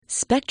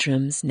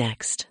Spectrum's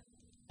next.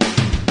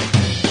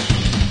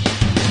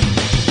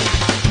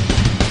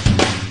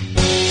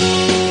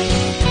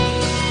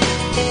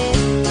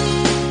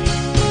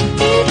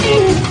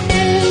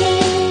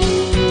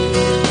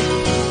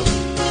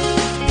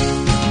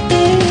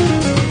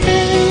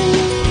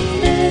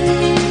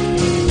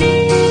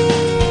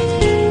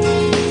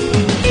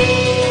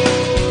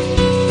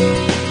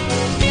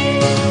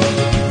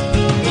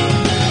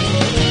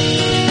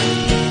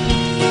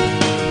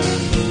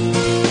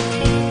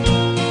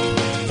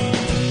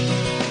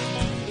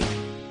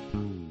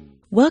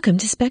 Welcome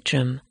to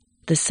Spectrum,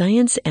 the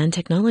science and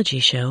technology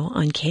show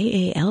on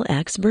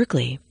KALX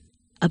Berkeley,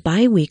 a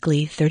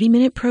bi-weekly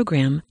 30-minute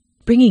program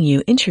bringing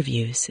you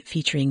interviews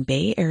featuring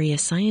Bay Area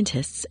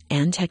scientists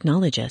and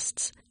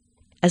technologists,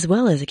 as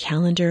well as a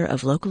calendar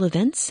of local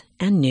events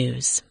and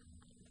news.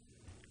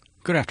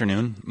 Good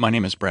afternoon. My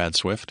name is Brad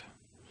Swift.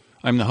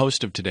 I'm the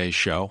host of today's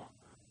show.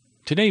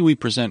 Today we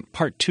present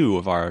part 2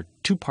 of our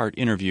 2-part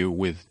interview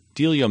with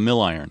Delia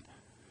Milliron,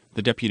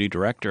 the Deputy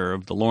Director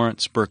of the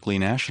Lawrence Berkeley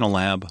National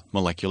Lab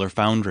Molecular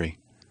Foundry.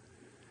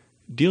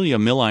 Delia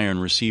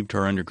Milliron received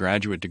her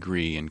undergraduate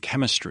degree in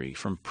chemistry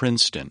from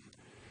Princeton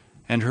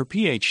and her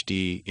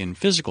PhD in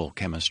physical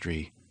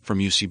chemistry from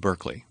UC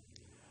Berkeley.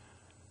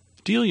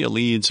 Delia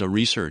leads a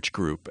research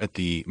group at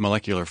the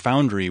Molecular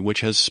Foundry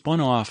which has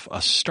spun off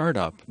a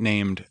startup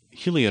named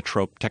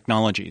Heliotrope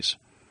Technologies.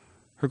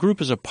 Her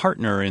group is a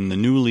partner in the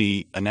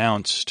newly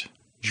announced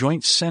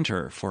Joint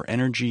Center for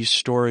Energy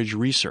Storage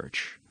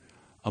Research,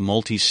 a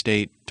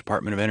multi-state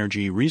Department of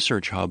Energy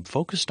research hub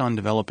focused on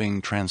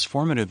developing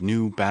transformative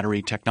new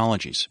battery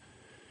technologies.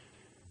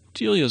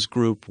 Delia's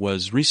group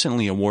was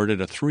recently awarded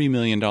a $3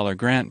 million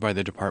grant by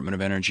the Department of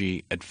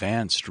Energy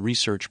Advanced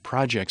Research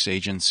Projects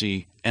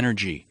Agency,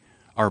 Energy,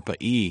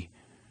 ARPA-E,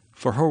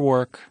 for her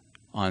work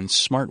on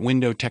smart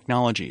window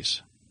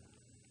technologies.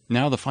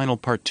 Now the final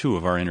part 2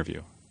 of our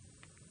interview.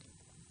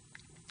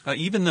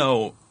 Even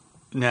though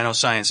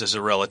nanoscience is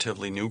a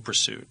relatively new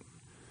pursuit,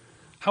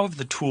 how have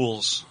the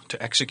tools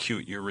to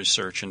execute your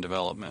research and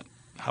development,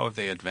 how have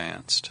they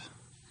advanced?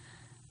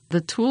 The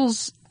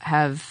tools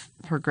have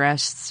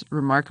progressed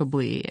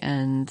remarkably,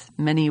 and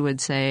many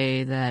would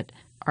say that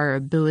our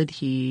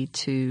ability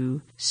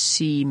to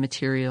see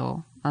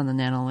material on the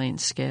nanolane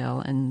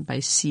scale, and by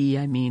see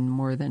I mean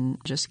more than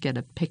just get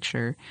a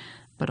picture,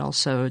 but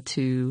also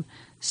to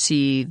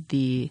see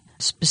the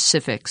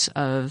specifics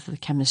of the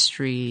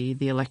chemistry,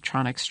 the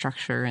electronic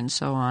structure, and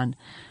so on,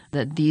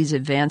 that these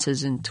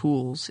advances in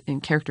tools, in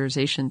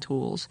characterization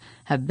tools,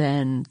 have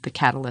been the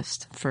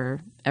catalyst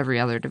for every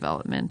other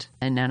development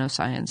in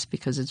nanoscience,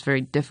 because it's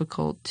very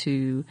difficult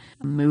to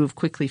move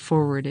quickly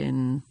forward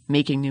in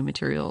making new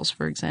materials,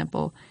 for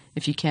example,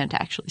 if you can't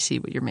actually see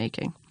what you're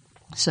making.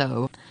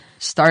 So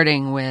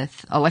starting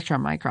with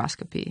electron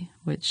microscopy,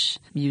 which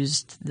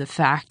used the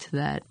fact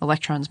that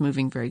electrons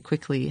moving very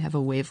quickly have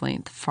a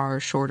wavelength far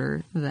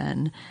shorter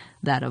than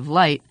that of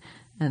light,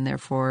 and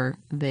therefore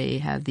they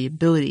have the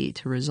ability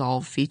to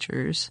resolve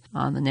features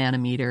on the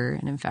nanometer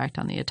and, in fact,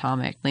 on the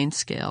atomic length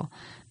scale.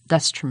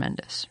 That's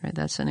tremendous, right?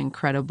 That's an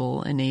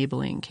incredible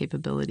enabling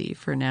capability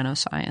for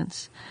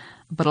nanoscience.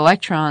 But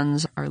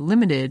electrons are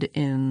limited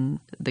in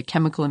the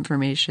chemical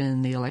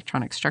information, the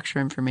electronic structure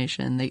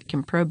information. They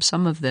can probe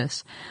some of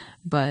this,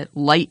 but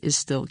light is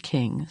still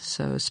king.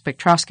 So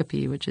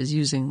spectroscopy, which is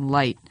using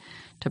light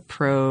to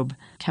probe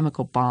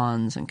chemical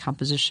bonds and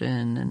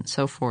composition and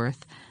so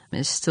forth,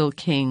 is still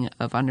king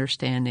of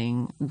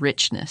understanding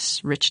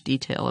richness, rich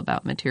detail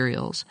about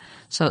materials.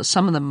 So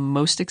some of the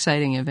most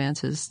exciting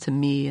advances to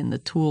me in the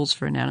tools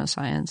for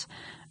nanoscience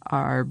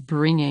are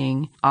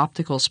bringing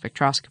optical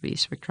spectroscopy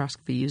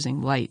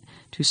using light,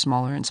 to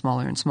smaller and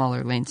smaller and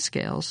smaller length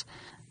scales.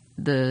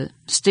 The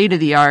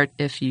state-of-the-art,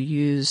 if you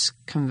use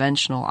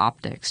conventional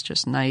optics,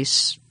 just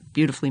nice,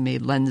 beautifully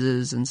made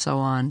lenses and so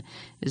on,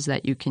 is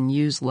that you can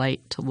use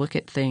light to look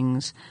at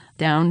things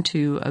down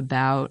to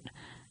about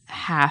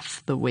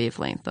half the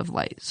wavelength of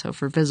light. So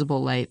for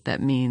visible light,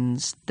 that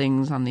means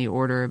things on the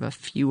order of a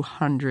few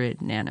hundred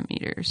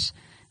nanometers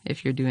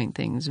if you're doing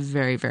things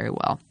very, very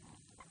well.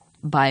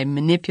 By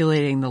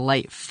manipulating the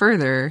light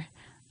further,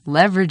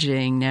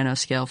 leveraging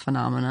nanoscale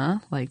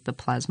phenomena like the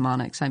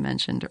plasmonics I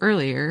mentioned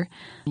earlier,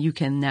 you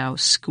can now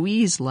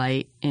squeeze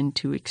light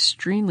into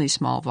extremely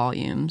small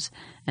volumes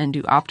and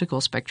do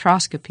optical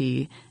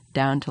spectroscopy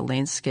down to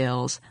length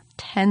scales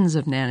tens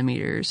of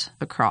nanometers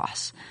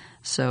across.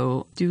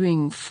 So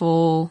doing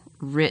full,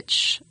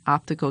 rich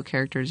optical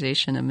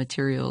characterization of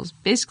materials,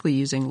 basically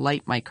using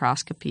light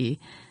microscopy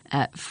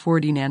at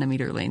 40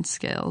 nanometer length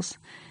scales,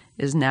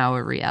 is now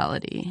a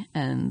reality.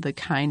 And the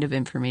kind of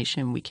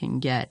information we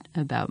can get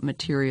about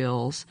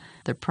materials,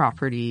 their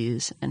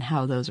properties, and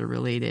how those are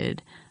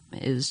related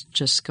is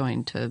just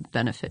going to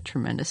benefit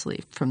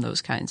tremendously from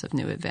those kinds of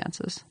new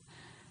advances.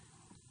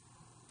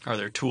 Are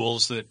there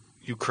tools that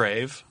you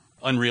crave?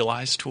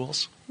 Unrealized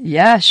tools?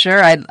 Yeah,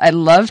 sure. I'd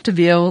love to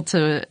be able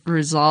to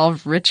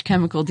resolve rich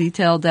chemical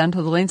detail down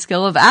to the length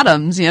scale of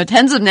atoms. You know,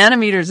 tens of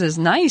nanometers is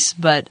nice,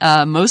 but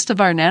most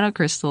of our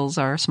nanocrystals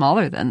are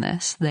smaller than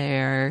this.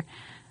 They're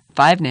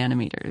 5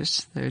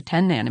 nanometers, they're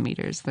 10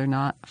 nanometers, they're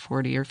not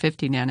 40 or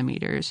 50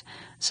 nanometers.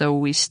 So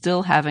we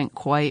still haven't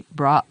quite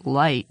brought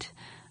light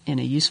in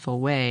a useful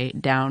way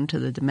down to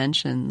the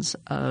dimensions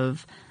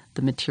of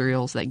the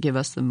materials that give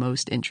us the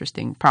most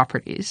interesting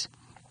properties.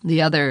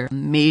 The other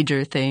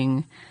major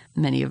thing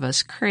many of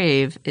us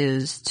crave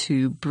is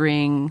to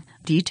bring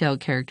detailed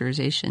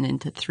characterization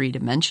into 3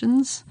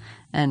 dimensions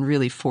and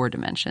really 4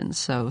 dimensions.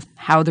 So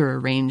how they're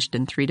arranged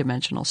in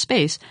 3-dimensional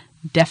space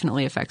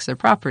definitely affects their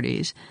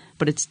properties,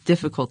 but it's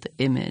difficult to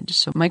image.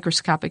 So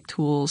microscopic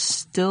tools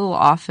still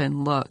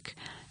often look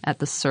at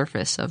the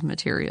surface of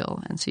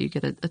material, and so you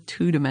get a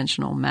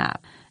 2-dimensional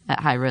map at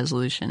high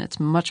resolution. It's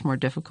much more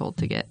difficult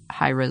to get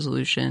high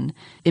resolution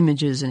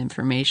images and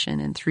information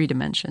in 3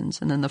 dimensions.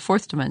 And then the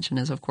 4th dimension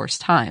is, of course,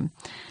 time.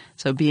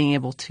 So being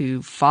able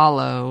to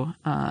follow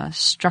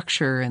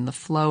structure and the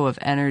flow of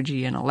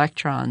energy and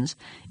electrons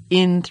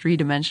in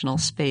 3-dimensional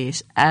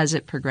space as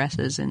it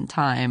progresses in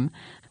time,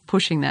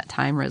 pushing that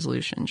time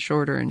resolution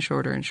shorter and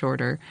shorter and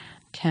shorter,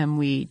 can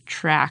we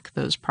track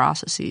those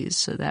processes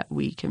so that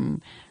we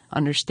can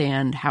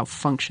understand how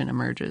function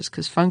emerges?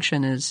 Because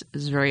function is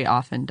very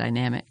often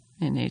dynamic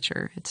in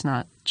nature. It's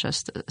not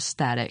just a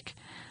static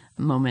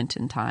moment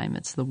in time.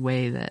 It's the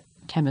way that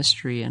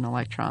chemistry and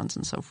electrons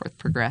and so forth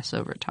progress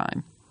over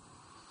time.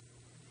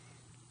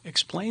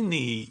 Explain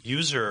the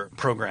user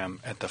program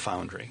at the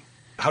Foundry.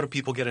 How do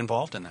people get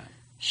involved in that?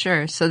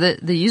 Sure. So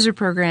the user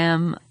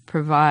program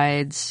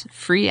provides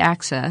free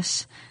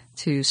access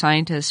to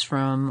scientists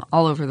from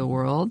all over the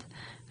world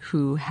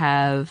who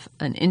have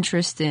an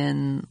interest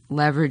in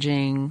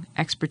leveraging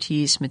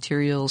expertise,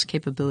 materials,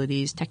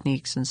 capabilities,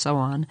 techniques, and so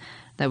on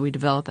that we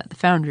develop at the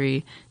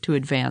Foundry to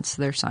advance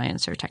their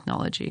science or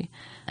technology.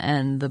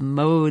 And the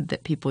mode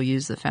that people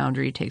use the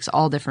Foundry takes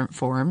all different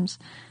forms.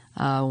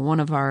 One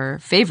of our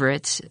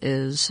favorites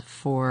is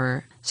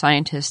for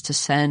scientists to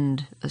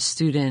send a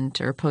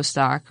student or a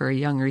postdoc or a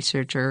young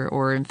researcher,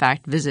 or in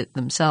fact visit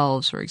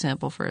themselves, for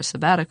example, for a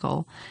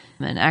sabbatical,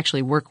 and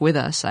actually work with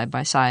us side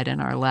by side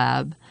in our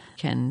lab,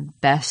 can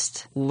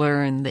best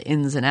learn the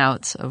ins and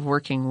outs of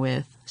working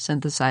with,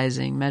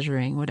 synthesizing,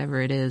 measuring,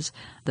 whatever it is,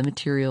 the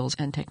materials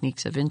and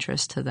techniques of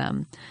interest to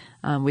them.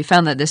 We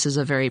found that this is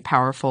a very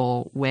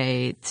powerful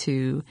way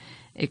to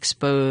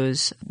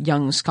expose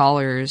young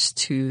scholars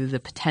to the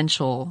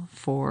potential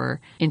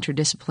for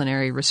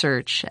interdisciplinary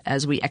research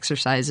as we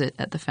exercise it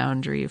at the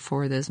Foundry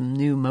for this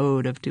new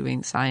mode of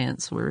doing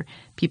science where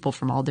people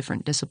from all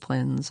different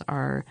disciplines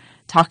are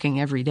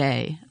talking every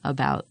day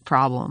about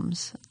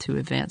problems to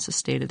advance the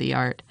state of the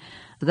art.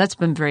 So that's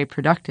been very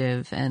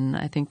productive, and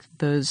I think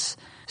those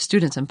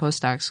students and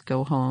postdocs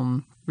go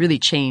home really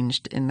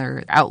changed in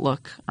their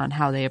outlook on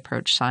how they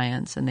approach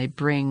science, and they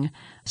bring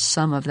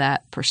some of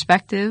that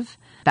perspective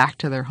back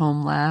to their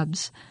home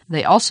labs.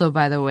 They also,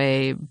 by the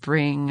way,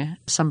 bring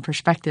some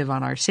perspective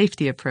on our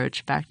safety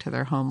approach back to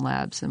their home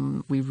labs.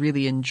 And we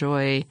really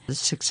enjoy the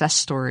success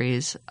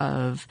stories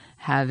of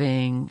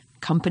having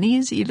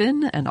companies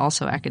even, and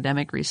also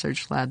academic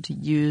research labs,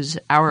 use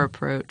our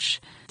approach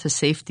to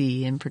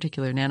safety, in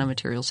particular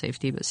nanomaterial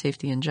safety, but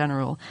safety in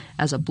general,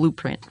 as a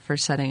blueprint for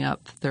setting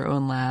up their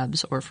own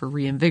labs or for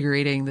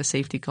reinvigorating the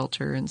safety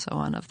culture and so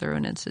on of their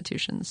own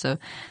institutions. So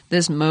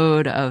this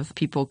mode of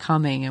people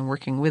coming and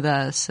working with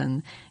us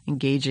and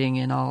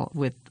engaging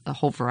with a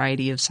whole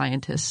variety of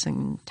scientists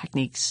and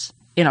techniques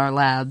in our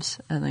labs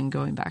and then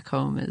going back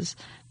home has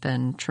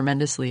been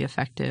tremendously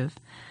effective.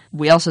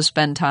 We also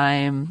spend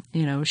time,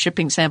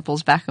 shipping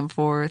samples back and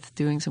forth,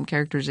 doing some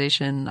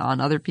characterization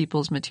on other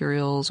people's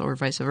materials or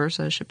vice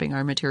versa, shipping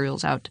our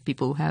materials out to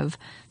people who have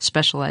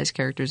specialized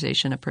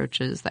characterization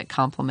approaches that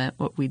complement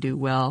what we do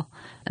well.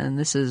 And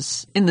this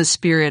is in the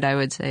spirit, I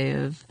would say,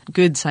 of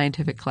good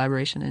scientific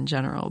collaboration in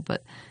general.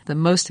 But the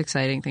most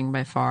exciting thing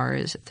by far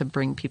is to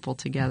bring people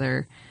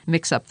together,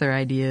 mix up their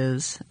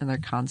ideas and their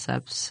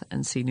concepts,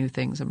 and see new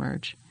things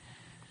emerge.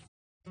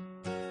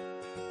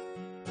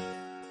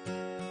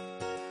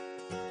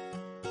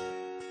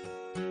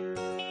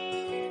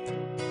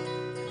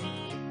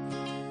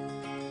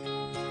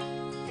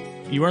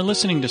 You are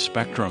listening to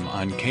Spectrum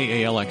on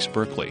KALX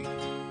Berkeley.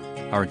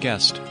 Our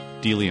guest,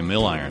 Delia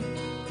Milliron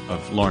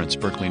of Lawrence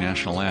Berkeley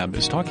National Lab,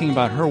 is talking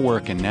about her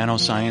work in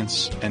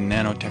nanoscience and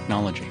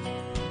nanotechnology.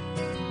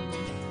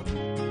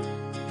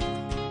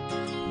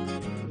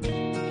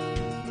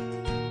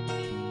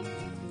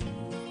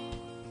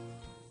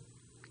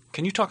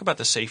 Can you talk about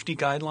the safety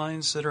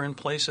guidelines that are in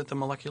place at the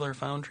Molecular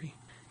Foundry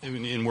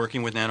in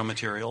working with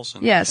nanomaterials?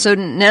 So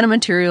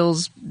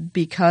nanomaterials,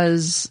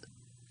 because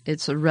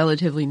it's a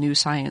relatively new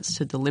science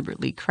to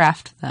deliberately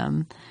craft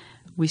them,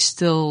 we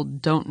still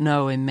don't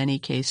know in many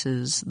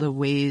cases the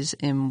ways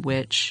in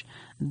which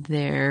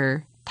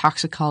their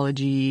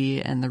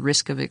toxicology and the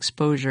risk of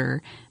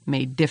exposure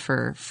may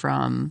differ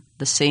from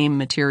the same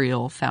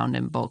material found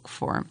in bulk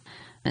form.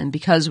 And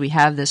because we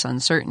have this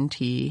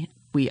uncertainty,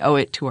 we owe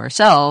it to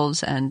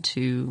ourselves and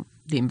to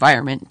the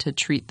environment to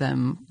treat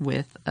them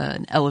with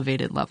an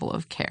elevated level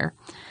of care.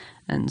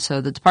 And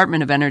so the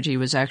Department of Energy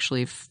was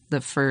actually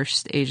the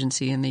first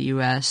agency in the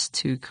U.S.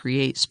 to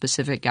create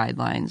specific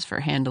guidelines for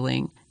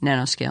handling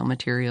nanoscale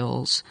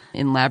materials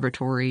in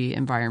laboratory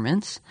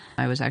environments.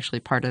 I was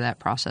actually part of that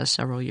process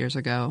several years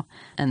ago.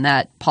 And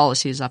that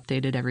policy is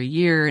updated every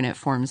year, and it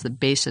forms the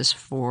basis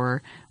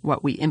for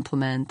what we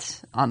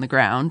implement on the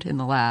ground in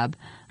the lab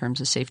in terms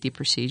of safety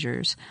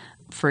procedures.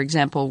 For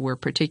example, we're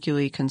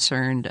particularly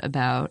concerned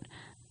about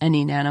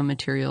any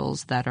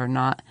nanomaterials that are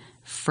not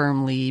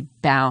firmly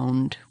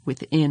bound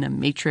within a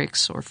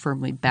matrix or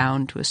firmly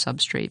bound to a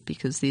substrate,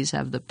 because these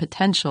have the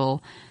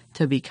potential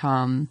to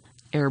become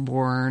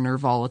airborne or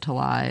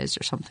volatilized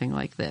or something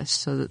like this.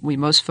 So that we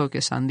most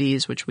focus on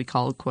these, which we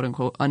call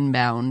quote-unquote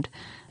unbound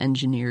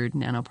engineered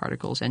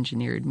nanoparticles,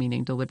 engineered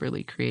meaning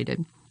deliberately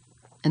created.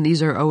 And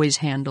these are always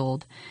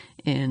handled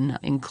in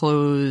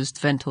enclosed,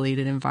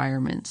 ventilated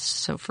environments.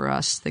 So for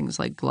us, things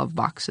like glove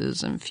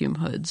boxes and fume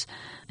hoods.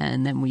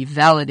 And then we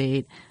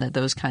validate that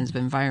those kinds of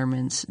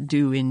environments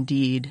do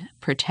indeed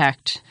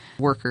protect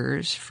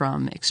workers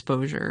from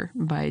exposure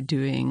by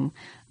doing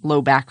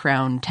low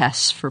background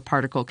tests for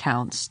particle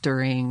counts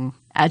during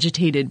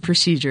agitated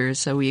procedures.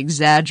 So we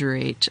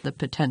exaggerate the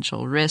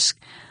potential risk.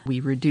 We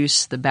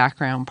reduce the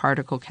background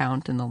particle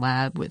count in the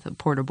lab with a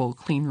portable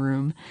clean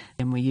room,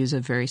 and we use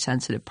a very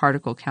sensitive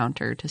particle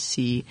counter to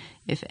see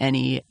if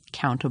any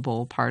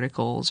countable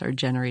particles are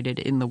generated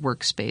in the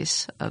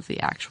workspace of the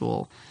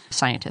actual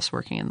scientists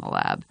working in the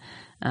lab.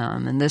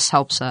 And this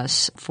helps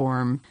us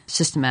form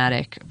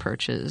systematic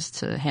approaches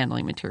to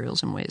handling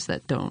materials in ways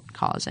that don't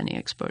cause any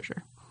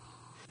exposure.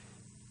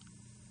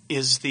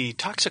 Is the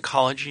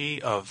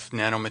toxicology of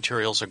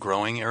nanomaterials a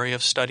growing area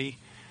of study?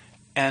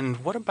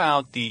 And what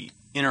about the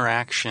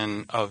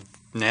interaction of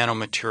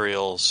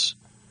nanomaterials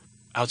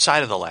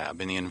outside of the lab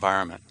in the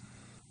environment?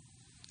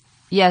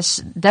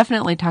 Yes,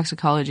 definitely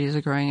toxicology is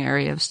a growing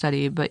area of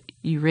study, but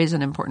you raise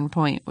an important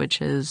point,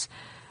 which is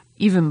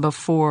even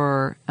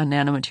before a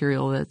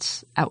nanomaterial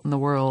that's out in the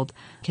world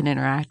can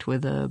interact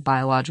with a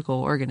biological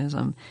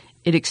organism,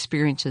 it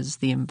experiences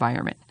the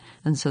environment.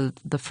 And so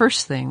the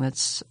first thing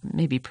that's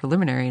maybe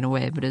preliminary in a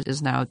way, but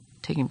is now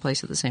taking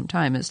place at the same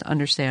time, is to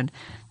understand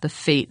the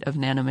fate of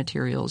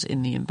nanomaterials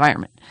in the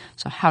environment.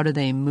 So how do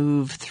they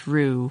move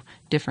through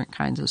different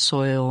kinds of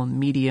soil and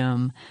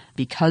medium?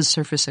 Because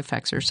surface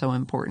effects are so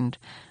important,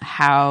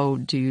 how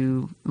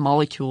do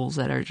molecules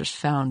that are just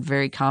found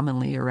very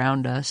commonly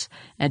around us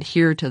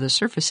adhere to the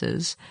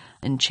surfaces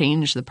and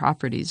change the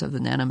properties of the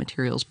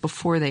nanomaterials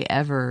before they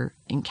ever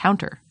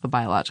encounter a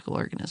biological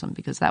organism,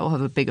 because that will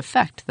have a big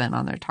effect then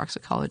on their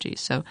toxicology.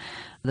 So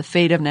the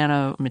fate of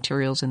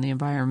nanomaterials in the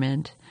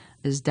environment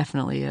is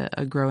definitely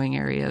a growing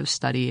area of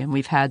study. And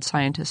we've had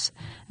scientists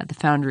at the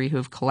Foundry who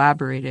have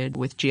collaborated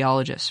with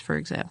geologists, for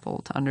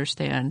example, to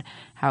understand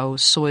how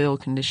soil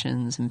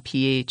conditions and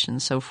pH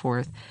and so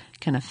forth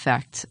can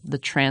affect the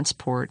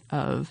transport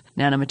of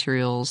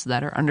nanomaterials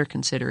that are under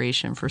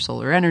consideration for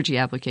solar energy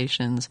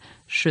applications.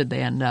 Should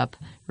they end up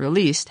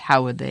released,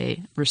 how would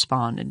they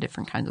respond in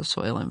different kinds of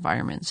soil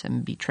environments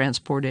and be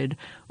transported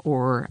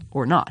or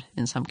not?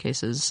 In some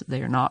cases,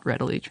 they are not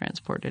readily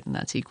transported, and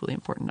that's equally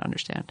important to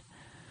understand.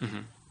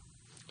 Mm-hmm.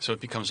 So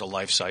it becomes a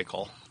life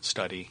cycle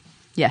study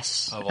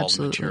yes, of all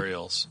absolutely. the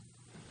materials.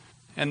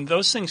 And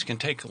those things can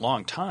take a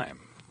long time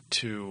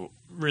to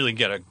really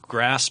get a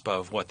grasp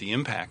of what the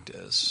impact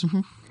is. Mm-hmm.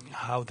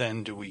 How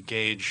then do we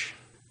gauge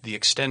the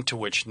extent to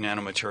which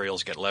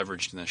nanomaterials get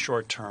leveraged in the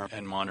short term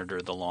and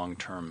monitor the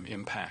long-term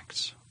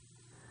impacts?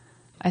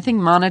 I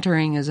think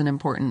monitoring is an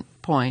important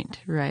point,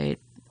 right?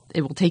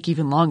 It will take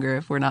even longer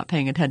if we're not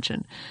paying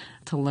attention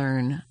to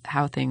learn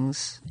how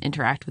things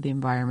interact with the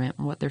environment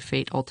and what their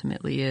fate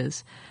ultimately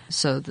is.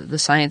 So the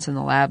science in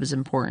the lab is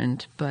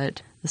important,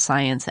 but the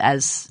science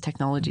as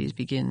technologies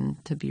begin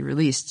to be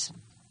released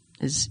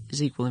is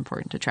equally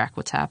important to track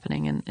what's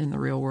happening in the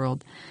real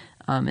world.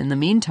 In the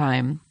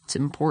meantime, it's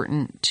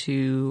important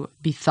to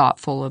be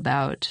thoughtful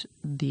about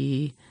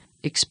the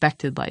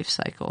expected life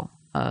cycle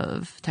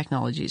of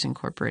technologies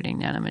incorporating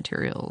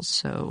nanomaterials.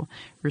 So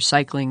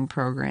recycling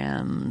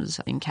programs,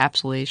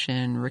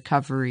 encapsulation,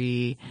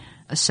 recovery,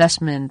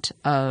 assessment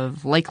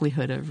of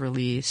likelihood of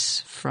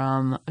release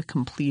from a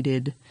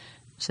completed,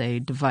 say,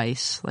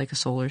 device like a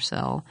solar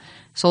cell.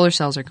 Solar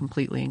cells are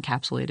completely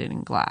encapsulated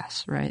in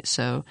glass, right?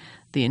 So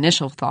the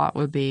initial thought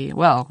would be,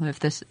 well,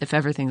 if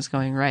everything's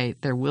going right,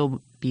 there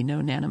will be no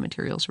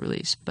nanomaterials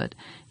released. But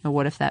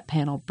what if that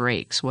panel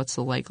breaks? What's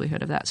the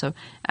likelihood of that? So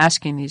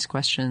asking these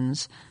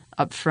questions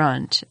up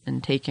front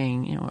and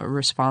taking a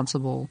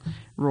responsible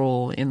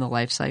role in the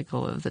life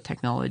cycle of the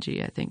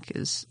technology, I think,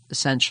 is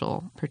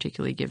essential,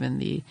 particularly given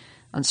the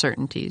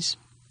uncertainties.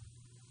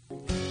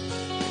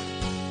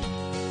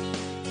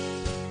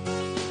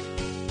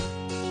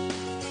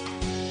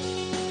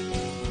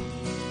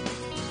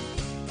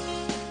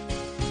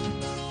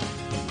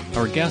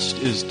 Our guest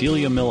is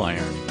Delia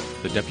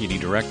Milliron, the Deputy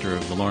Director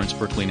of the Lawrence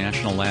Berkeley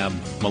National Lab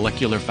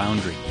Molecular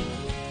Foundry.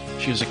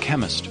 She is a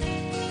chemist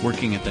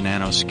working at the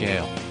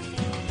nanoscale.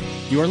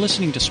 You are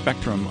listening to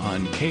Spectrum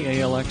on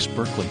KALX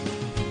Berkeley.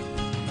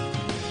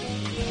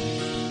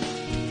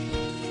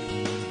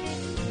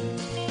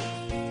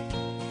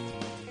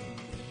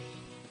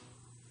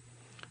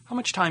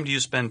 much time do you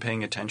spend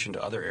paying attention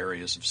to other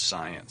areas of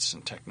science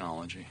and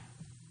technology?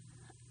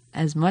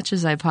 As much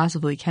as I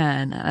possibly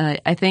can.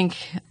 I think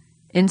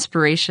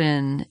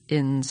inspiration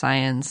in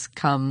science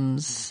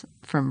comes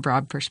from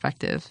broad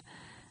perspective.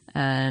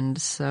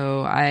 And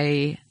so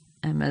I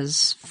am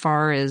as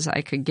far as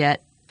I could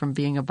get from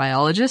being a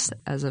biologist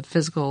as a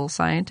physical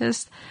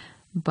scientist,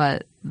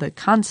 but the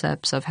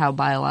concepts of how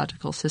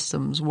biological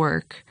systems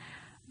work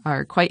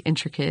are quite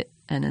intricate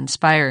and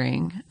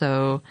inspiring.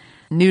 So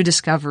new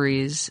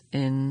discoveries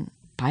in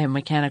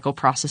biomechanical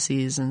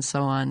processes and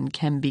so on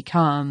can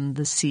become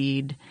the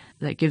seed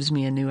that gives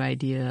me a new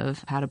idea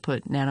of how to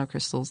put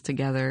nanocrystals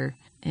together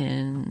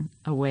in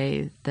a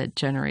way that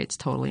generates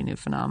totally new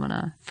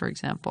phenomena, for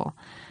example.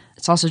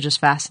 It's also just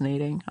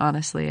fascinating,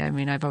 honestly. I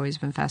mean, I've always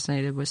been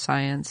fascinated with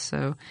science,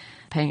 so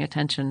paying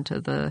attention to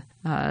the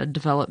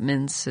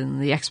developments in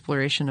the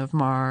exploration of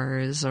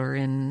Mars or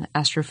in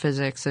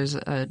astrophysics. There's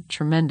a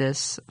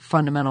tremendous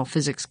fundamental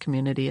physics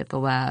community at the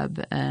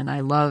lab, and I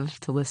love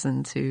to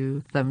listen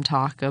to them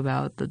talk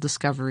about the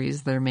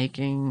discoveries they're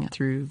making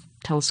through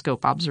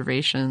telescope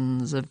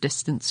observations of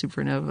distant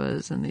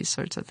supernovas and these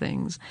sorts of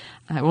things.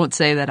 I won't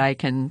say that I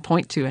can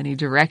point to any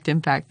direct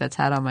impact that's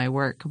had on my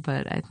work,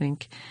 but I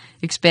think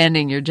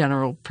expanding your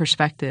general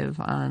perspective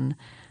on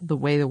the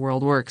way the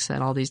world works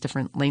at all these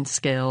different length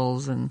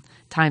scales and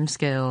time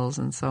scales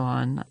and so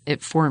on,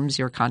 it forms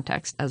your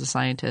context as a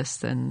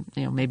scientist and,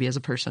 maybe as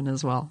a person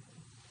as well.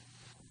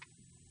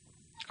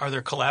 Are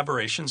there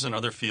collaborations in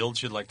other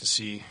fields you'd like to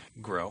see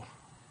grow?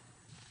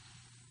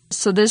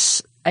 So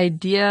this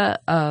idea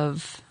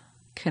of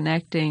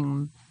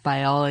connecting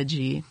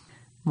biology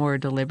more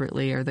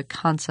deliberately, or the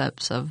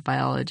concepts of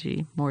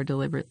biology more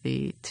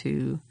deliberately,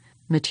 to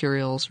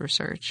materials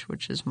research,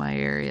 which is my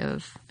area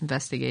of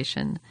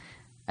investigation,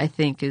 I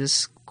think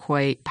is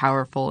quite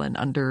powerful and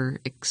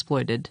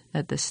underexploited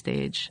at this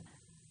stage.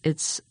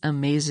 It's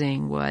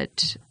amazing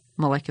what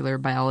molecular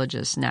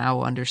biologists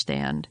now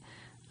understand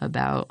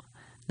about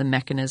the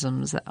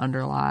mechanisms that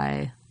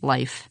underlie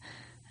life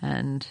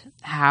and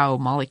how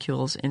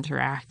molecules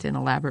interact in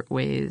elaborate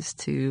ways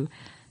to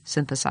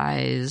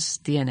synthesize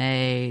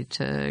DNA,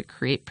 to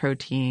create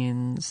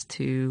proteins,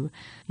 to,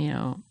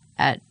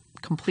 at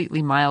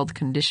completely mild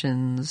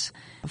conditions,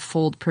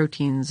 fold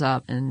proteins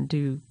up and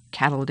do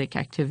catalytic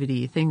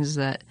activity, things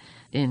that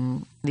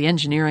in the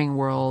engineering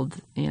world,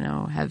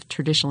 have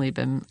traditionally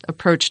been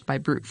approached by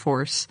brute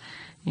force,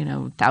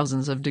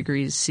 thousands of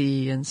degrees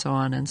C and so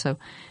on. And so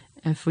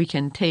if we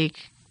can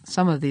take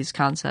some of these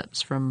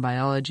concepts from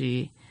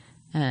biology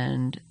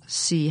and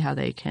see how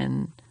they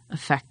can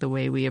affect the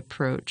way we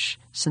approach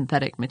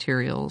synthetic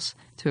materials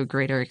to a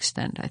greater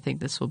extent, I think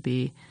this will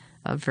be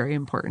a very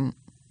important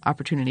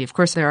opportunity. Of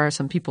course, there are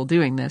some people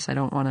doing this. I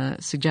don't want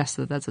to suggest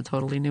that that's a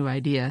totally new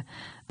idea,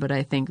 but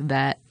I think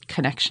that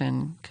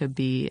connection could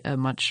be a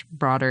much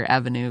broader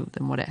avenue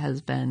than what it has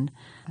been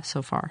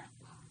so far.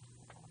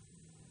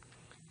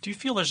 Do you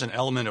feel there's an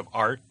element of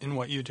art in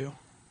what you do?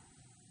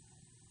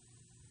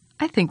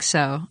 I think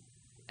so.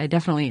 I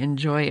definitely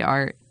enjoy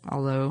art,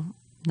 although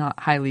not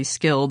highly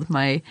skilled.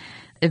 My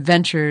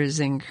adventures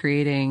in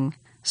creating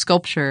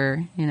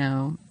sculpture,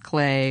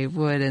 clay,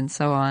 wood, and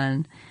so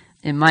on,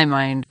 in my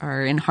mind,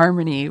 are in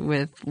harmony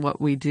with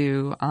what we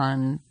do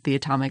on the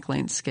atomic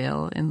length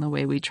scale in the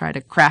way we try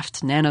to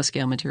craft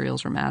nanoscale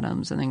materials from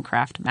atoms and then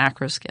craft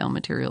macroscale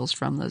materials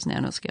from those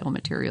nanoscale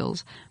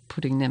materials,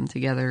 putting them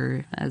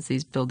together as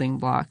these building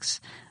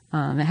blocks.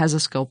 It has a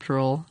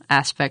sculptural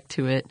aspect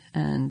to it,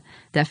 and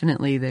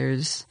definitely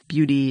there's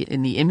beauty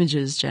in the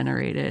images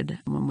generated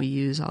when we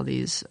use all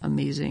these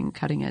amazing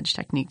cutting-edge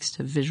techniques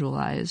to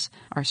visualize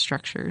our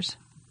structures.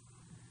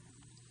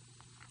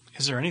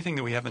 Is there anything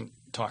that we haven't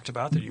talked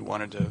about that you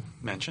wanted to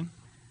mention?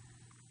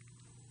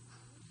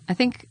 I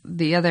think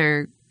the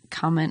other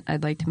comment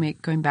I'd like to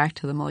make, going back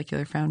to the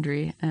Molecular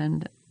Foundry,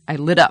 and I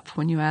lit up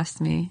when you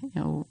asked me,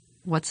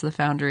 what's the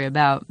Foundry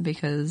about?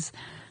 Because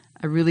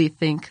I really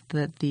think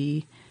that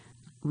the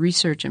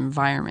research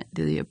environment,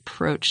 the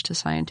approach to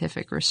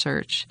scientific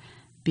research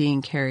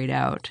being carried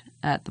out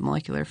at the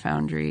Molecular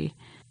Foundry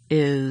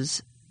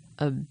is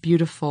a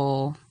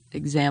beautiful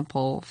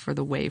example for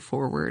the way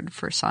forward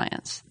for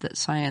science, that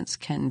science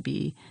can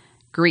be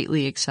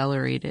greatly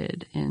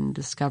accelerated in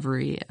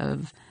discovery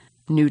of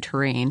new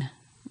terrain,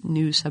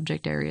 new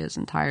subject areas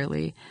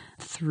entirely,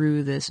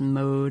 through this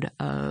mode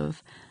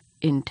of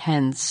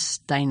intense,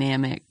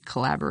 dynamic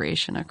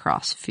collaboration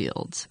across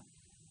fields.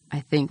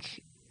 I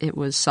think it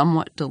was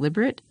somewhat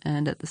deliberate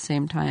and at the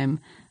same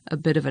time a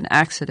bit of an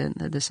accident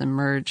that this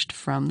emerged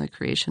from the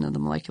creation of the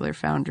Molecular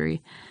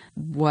Foundry.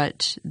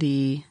 What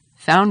the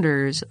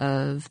founders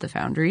of the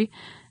Foundry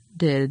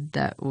did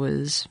that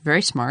was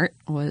very smart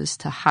was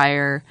to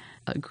hire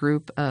a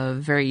group of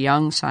very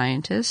young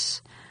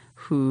scientists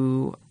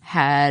who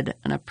had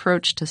an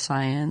approach to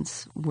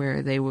science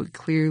where they would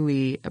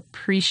clearly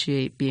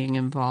appreciate being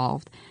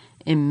involved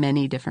in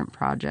many different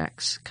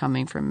projects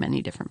coming from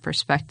many different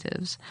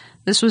perspectives.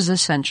 This was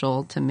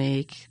essential to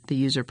make the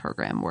user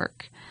program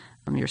work.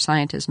 Your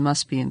scientists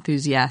must be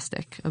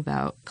enthusiastic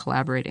about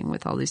collaborating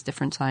with all these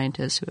different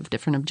scientists who have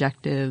different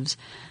objectives,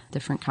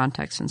 different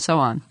contexts, and so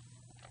on.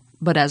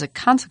 But as a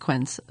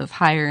consequence of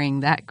hiring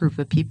that group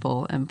of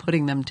people and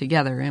putting them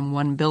together in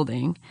one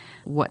building,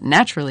 what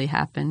naturally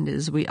happened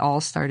is we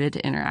all started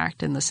to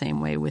interact in the same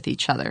way with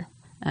each other.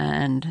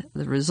 And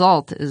the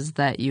result is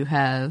that you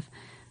have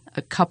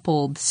a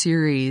coupled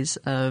series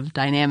of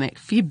dynamic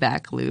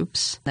feedback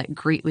loops that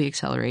greatly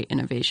accelerate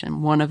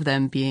innovation, one of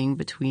them being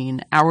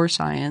between our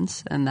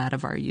science and that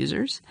of our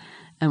users,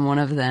 and one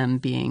of them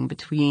being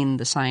between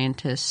the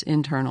scientists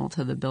internal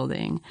to the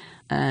building.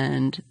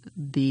 And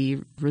the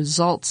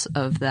results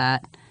of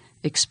that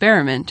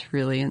experiment,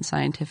 really, in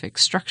scientific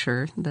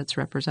structure that's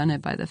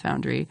represented by the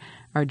Foundry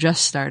are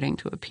just starting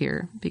to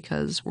appear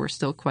because we're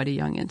still quite a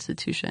young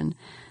institution.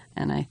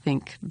 And I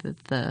think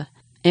that the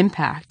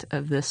impact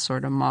of this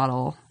sort of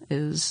model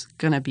is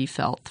going to be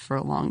felt for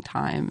a long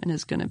time and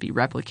is going to be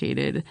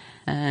replicated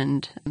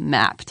and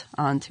mapped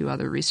onto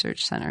other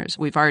research centers.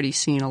 We've already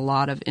seen a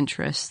lot of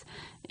interest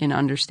in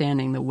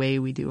understanding the way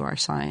we do our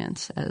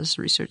science as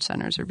research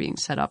centers are being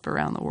set up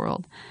around the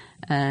world.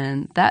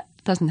 And that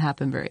doesn't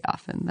happen very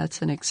often.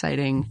 That's an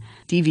exciting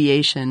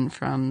deviation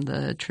from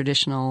the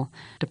traditional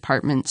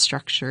department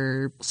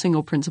structure,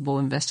 single principal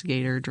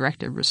investigator,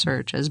 directed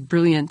research. As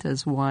brilliant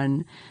as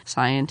one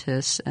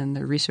scientist and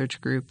the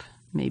research group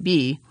may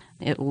be,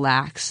 it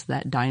lacks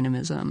that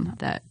dynamism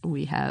that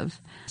we have.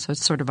 So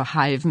it's sort of a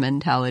hive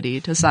mentality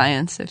to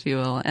science, if you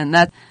will. And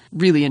that's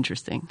really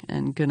interesting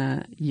and going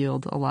to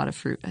yield a lot of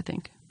fruit, I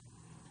think.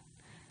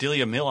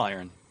 Delia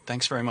Milliron,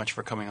 thanks very much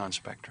for coming on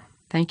Spectrum.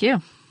 Thank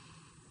you.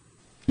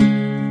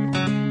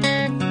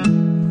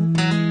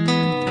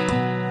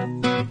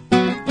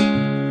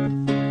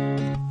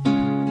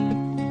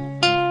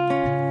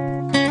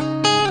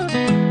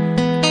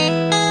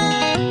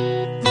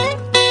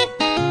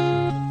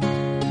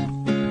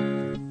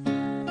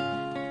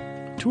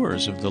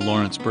 Tours of the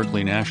Lawrence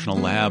Berkeley National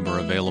Lab are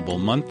available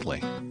monthly.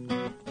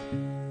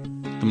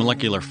 The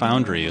Molecular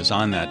Foundry is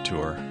on that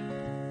tour.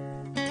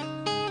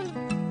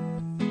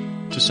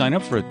 To sign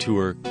up for a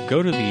tour,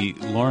 go to the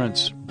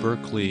Lawrence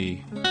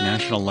Berkeley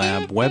National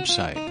Lab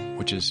website,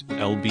 which is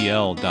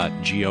lbl.gov.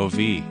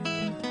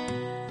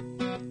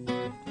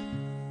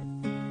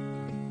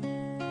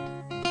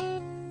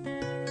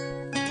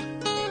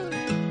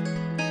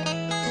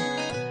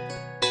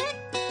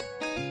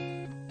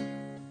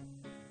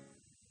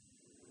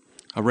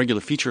 A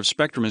regular feature of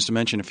Spectrum is to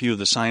mention a few of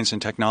the science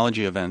and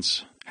technology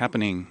events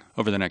happening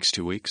over the next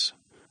 2 weeks.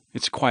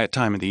 It's a quiet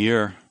time of the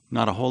year,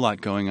 not a whole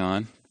lot going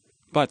on.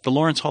 But the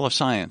Lawrence Hall of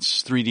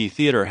Science 3D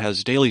Theater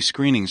has daily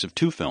screenings of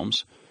 2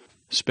 films,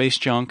 Space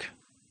Junk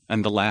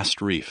and The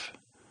Last Reef.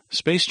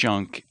 Space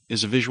Junk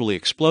is a visually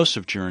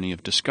explosive journey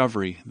of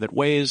discovery that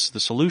weighs the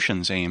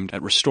solutions aimed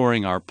at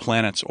restoring our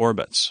planet's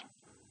orbits.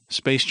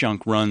 Space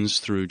Junk runs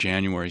through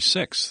January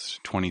 6,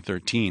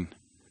 2013.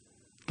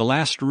 The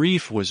Last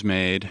Reef was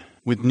made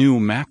with new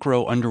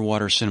macro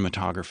underwater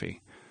cinematography.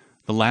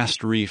 The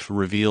Last Reef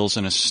reveals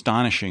an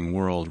astonishing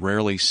world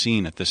rarely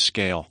seen at this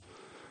scale.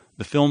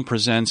 The film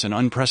presents an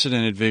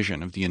unprecedented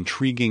vision of the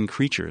intriguing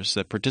creatures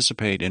that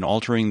participate in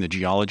altering the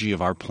geology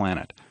of our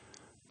planet.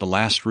 The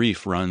Last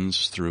Reef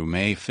runs through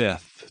May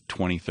 5th,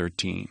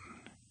 2013.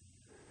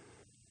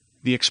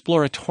 The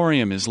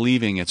Exploratorium is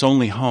leaving its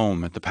only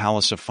home at the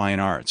Palace of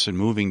Fine Arts and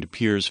moving to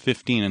Piers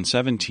 15 and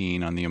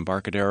 17 on the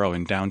Embarcadero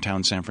in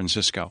downtown San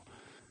Francisco.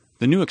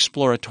 The new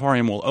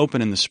Exploratorium will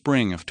open in the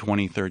spring of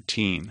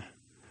 2013.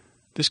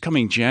 This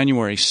coming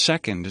January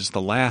 2nd is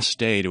the last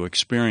day to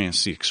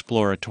experience the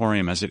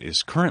Exploratorium as it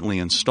is currently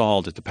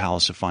installed at the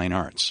Palace of Fine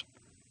Arts.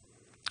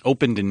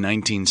 Opened in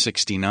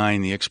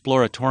 1969, the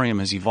Exploratorium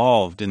has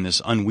evolved in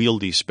this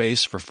unwieldy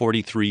space for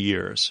 43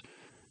 years.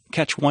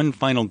 Catch one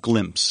final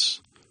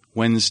glimpse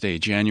Wednesday,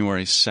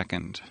 January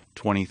 2nd,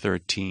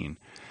 2013.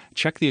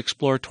 Check the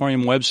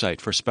Exploratorium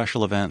website for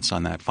special events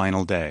on that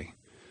final day.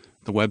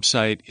 The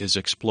website is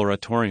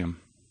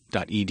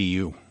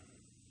exploratorium.edu.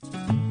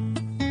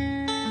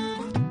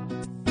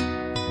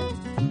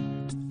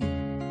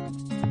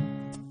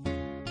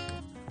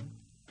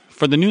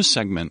 For the news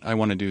segment, I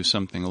want to do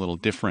something a little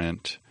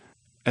different.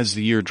 As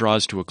the year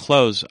draws to a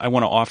close, I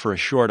want to offer a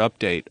short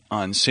update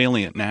on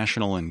salient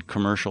national and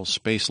commercial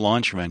space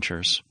launch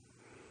ventures.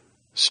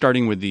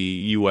 Starting with the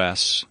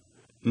U.S.,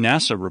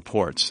 NASA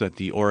reports that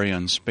the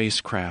Orion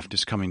spacecraft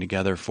is coming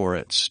together for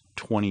its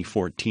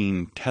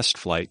 2014 test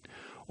flight.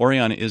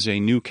 Orion is a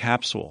new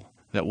capsule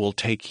that will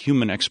take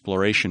human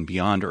exploration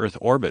beyond Earth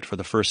orbit for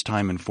the first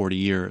time in 40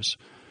 years.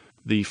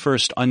 The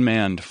first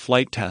unmanned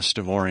flight test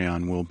of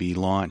Orion will be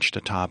launched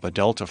atop a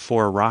Delta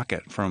IV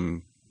rocket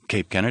from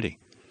Cape Kennedy.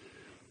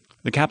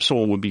 The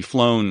capsule will be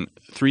flown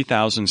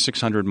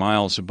 3,600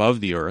 miles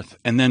above the Earth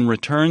and then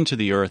return to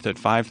the Earth at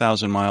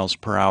 5,000 miles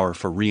per hour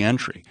for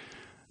re-entry.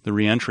 The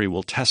re-entry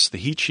will test the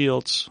heat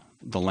shields,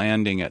 the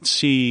landing at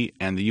sea,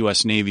 and the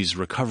U.S. Navy's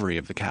recovery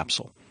of the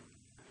capsule.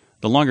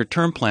 The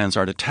longer-term plans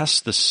are to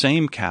test the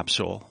same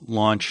capsule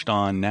launched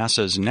on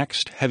NASA's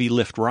next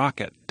heavy-lift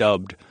rocket,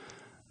 dubbed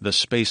the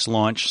Space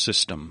Launch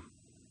System,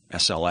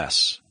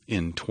 SLS,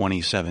 in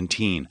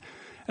 2017.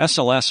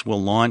 SLS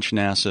will launch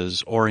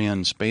NASA's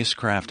Orion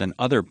spacecraft and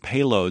other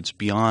payloads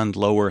beyond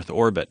low Earth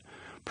orbit,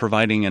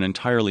 providing an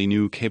entirely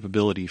new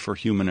capability for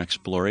human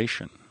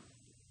exploration.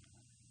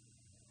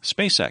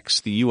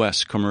 SpaceX, the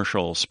U.S.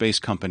 commercial space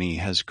company,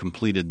 has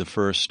completed the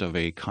first of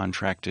a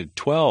contracted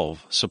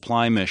 12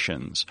 supply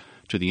missions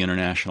to the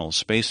International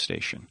Space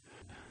Station.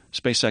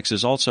 SpaceX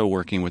is also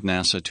working with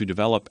NASA to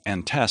develop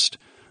and test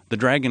the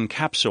Dragon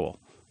capsule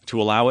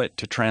to allow it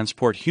to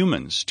transport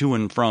humans to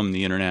and from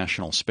the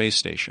International Space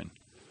Station.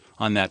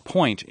 On that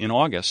point, in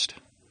August,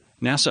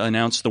 NASA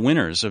announced the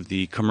winners of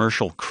the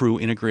Commercial Crew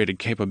Integrated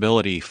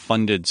Capability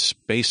Funded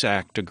Space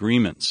Act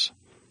agreements.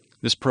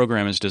 This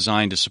program is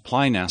designed to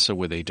supply NASA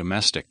with a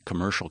domestic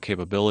commercial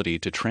capability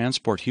to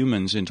transport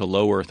humans into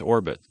low Earth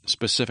orbit,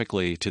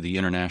 specifically to the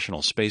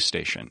International Space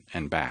Station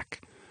and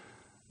back.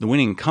 The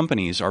winning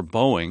companies are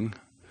Boeing,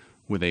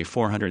 with a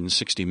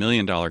 $460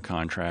 million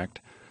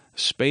contract,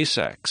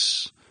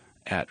 SpaceX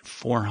at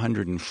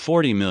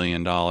 $440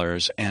 million,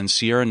 and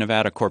Sierra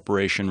Nevada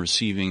Corporation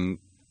receiving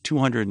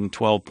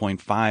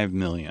 $212.5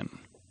 million.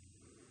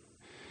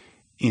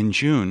 In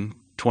June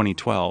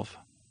 2012,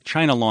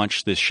 China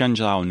launched the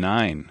Shenzhou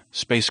 9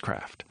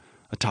 spacecraft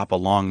atop a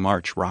Long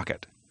March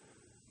rocket.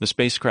 The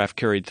spacecraft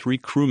carried 3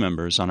 crew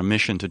members on a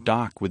mission to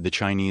dock with the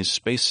Chinese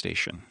space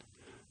station.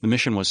 The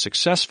mission was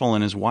successful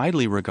and is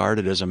widely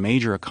regarded as a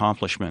major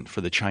accomplishment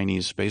for the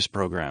Chinese space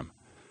program.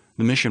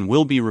 The mission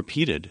will be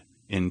repeated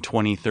in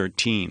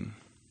 2013.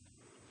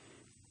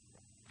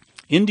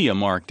 India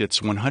marked its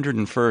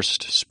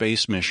 101st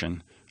space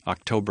mission,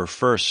 October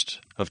 1st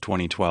of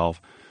 2012,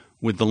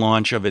 with the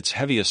launch of its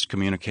heaviest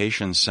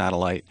communications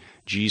satellite,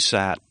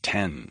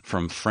 GSAT-10,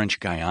 from French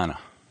Guiana.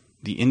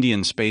 The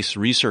Indian Space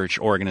Research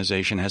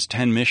Organization has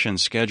 10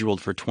 missions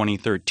scheduled for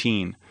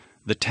 2013.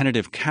 The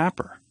tentative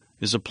capper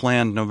is a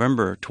planned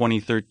November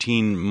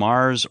 2013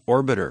 Mars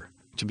orbiter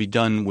to be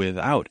done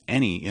without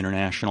any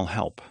international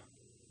help.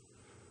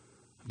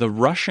 The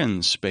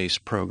Russian space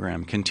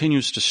program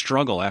continues to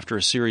struggle after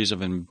a series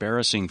of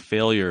embarrassing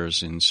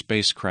failures in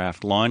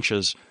spacecraft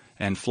launches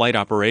and flight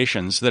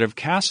operations that have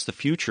cast the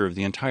future of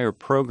the entire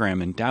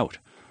program in doubt.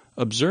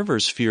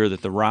 Observers fear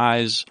that the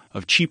rise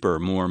of cheaper,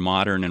 more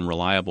modern and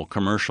reliable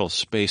commercial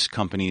space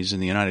companies in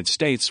the United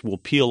States will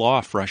peel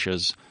off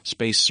Russia's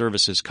space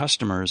services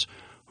customers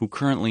who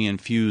currently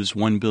infuse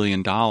 $1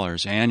 billion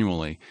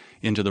annually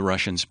into the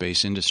Russian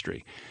space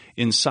industry.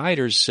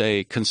 Insiders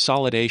say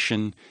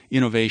consolidation,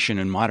 innovation,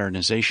 and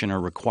modernization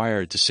are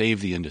required to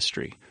save the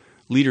industry.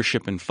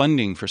 Leadership and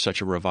funding for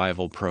such a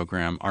revival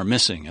program are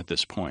missing at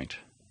this point.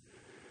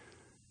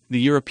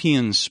 The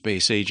European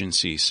Space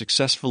Agency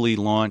successfully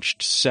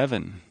launched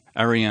 7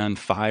 Ariane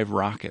 5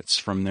 rockets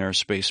from their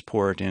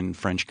spaceport in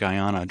French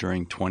Guiana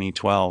during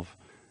 2012.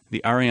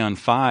 The Ariane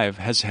 5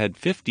 has had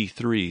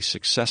 53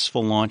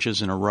 successful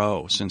launches in a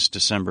row since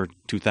December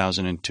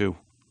 2002.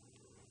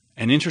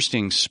 An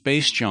interesting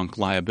space junk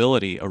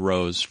liability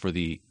arose for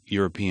the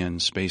European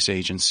Space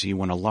Agency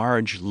when a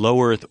large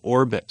low Earth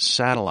orbit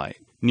satellite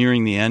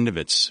nearing the end of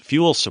its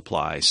fuel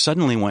supply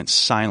suddenly went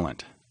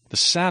silent. The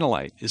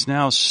satellite is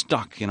now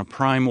stuck in a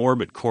prime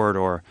orbit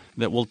corridor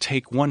that will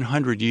take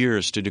 100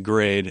 years to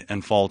degrade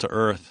and fall to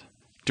Earth.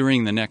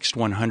 During the next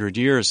 100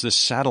 years, this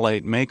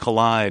satellite may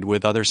collide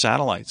with other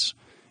satellites.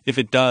 If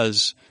it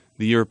does,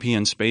 the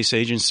European Space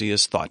Agency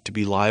is thought to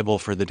be liable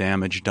for the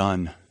damage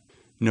done.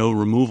 No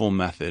removal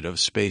method of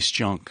space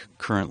junk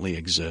currently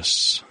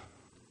exists.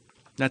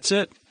 That's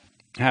it.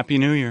 Happy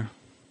New Year.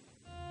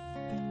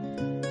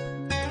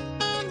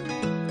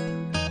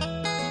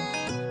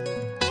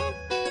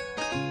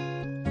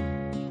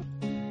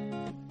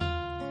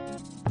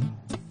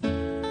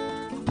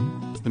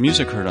 The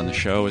music heard on the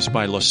show is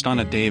by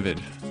Lostana David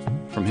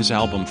from his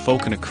album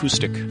Folk and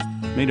Acoustic,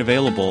 made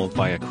available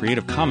by a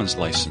Creative Commons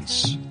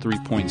license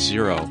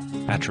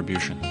 3.0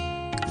 attribution.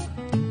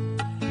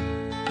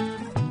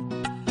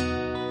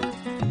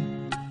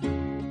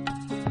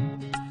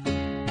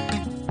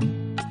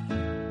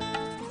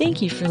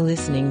 Thank you for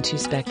listening to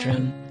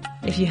Spectrum.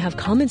 If you have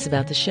comments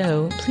about the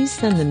show, please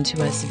send them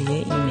to us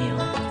via email.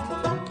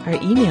 Our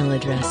email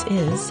address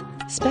is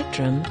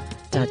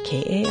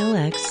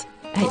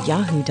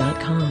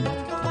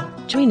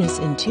spectrum.kalx@yahoo.com. Join us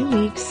in 2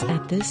 weeks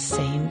at this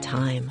same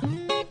time.